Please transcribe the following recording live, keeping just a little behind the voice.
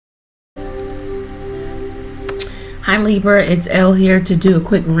Hi Libra, it's Elle here to do a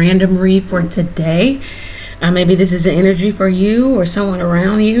quick random read for today. Maybe this is the energy for you or someone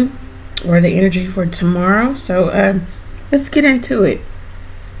around you, or the energy for tomorrow. So let's get into it.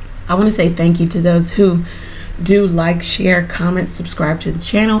 I want to say thank you to those who do like, share, comment, subscribe to the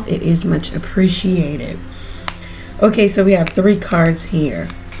channel. It is much appreciated. Okay, so we have 3 cards here.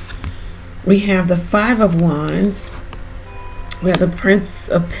 We have the 5 of Wands. We have the Prince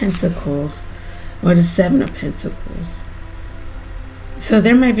of Pentacles, or the 7 of Pentacles. So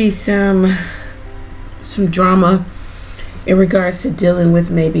there may be some drama in regards to dealing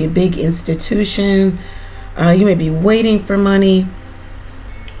with maybe a big institution. You may be waiting for money.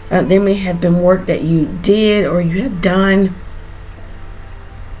 There may have been work that you did or you have done.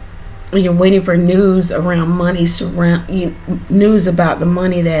 You're waiting for news around money, news about the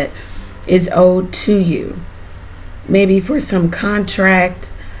money that is owed to you. Maybe for some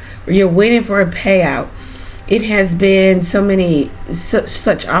contract, or you're waiting for a payout. It has been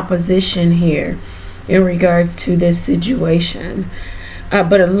such opposition here in regards to this situation,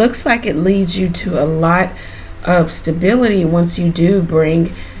 but it looks like it leads you to a lot of stability once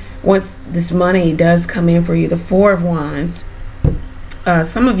this money does come in for you. The 4 of Wands.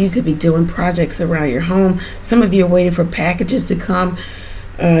 Some of you could be doing projects around your home. Some of you are waiting for packages to come.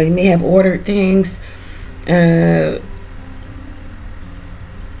 You may have ordered things.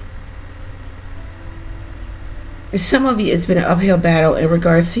 Some of you, it's been an uphill battle in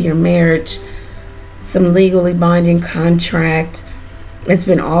regards to your marriage. Some legally binding contract. It's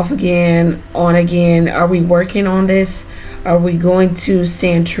been off again, on again. Are we working on this? Are we going to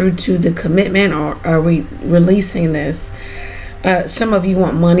stand true to the commitment, or are we releasing this? Some of you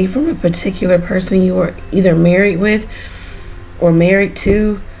want money from a particular person you are either married with or married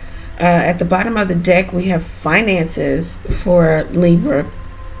to. At the bottom of the deck, we have finances for Libra.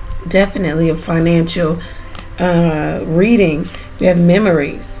 Definitely a financial reading. We have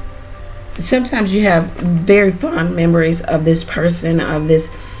memories. Sometimes you have very fond memories of this person, of this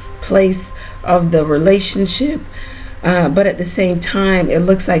place, of the relationship. But at the same time, it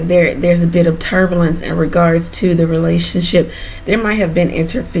looks like there's a bit of turbulence in regards to the relationship. There might have been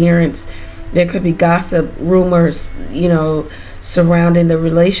interference. There could be gossip, rumors, surrounding the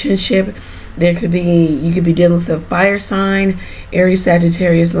relationship. You could be dealing with a fire sign: Aries,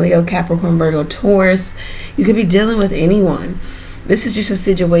 Sagittarius, Leo, Capricorn, Virgo, Taurus. You could be dealing with anyone. This is just a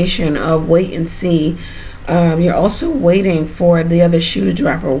situation of wait and see. You're also waiting for the other shoe to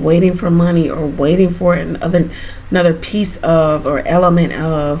drop, or waiting for money, or waiting for another piece of or element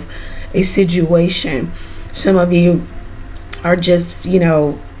of a situation. Some of you are just,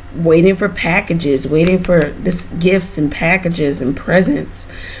 waiting for packages, waiting for this gifts and packages and presents,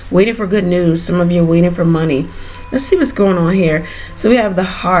 waiting for good news. Some of you are waiting for money. Let's see what's going on here. So we have the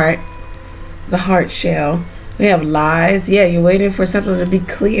heart shell. We have lies. Yeah, you're waiting for something to be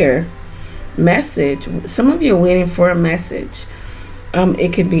clear. Message. Some of you are waiting for a message.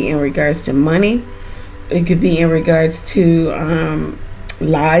 It could be in regards to money. It could be in regards to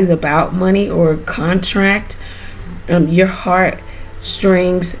lies about money or contract. Your heart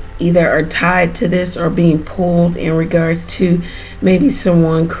strings either are tied to this or being pulled in regards to maybe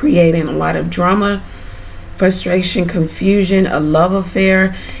someone creating a lot of drama, frustration, confusion, a love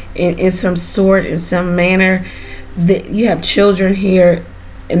affair in some sort, in some manner. You have children here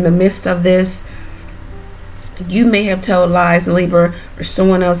in the midst of this. You may have told lies, Libra, or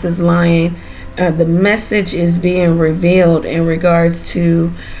someone else is lying. The message is being revealed in regards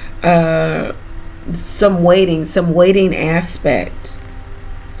to some waiting aspect,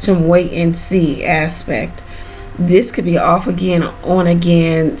 some wait and see aspect. This could be off again, on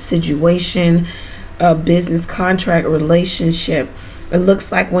again situation, a business contract, relationship. It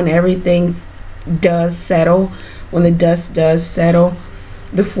looks like when everything does settle, when the dust does settle,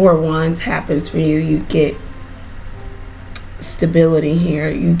 the 4 of Wands happens for you. You get stability here.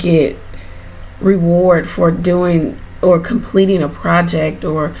 You get reward for doing or completing a project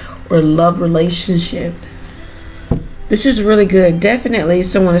or love relationship. This is really good. Definitely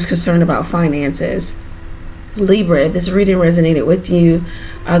someone is concerned about finances. Libra, if this reading resonated with you,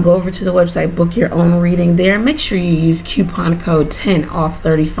 go over to the website, book your own reading there. Make sure you use coupon code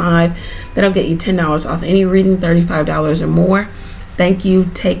 10OFF35. That'll get you $10 off any reading, $35 or more. Thank you.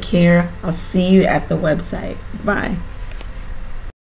 Take care. I'll see you at the website. Bye.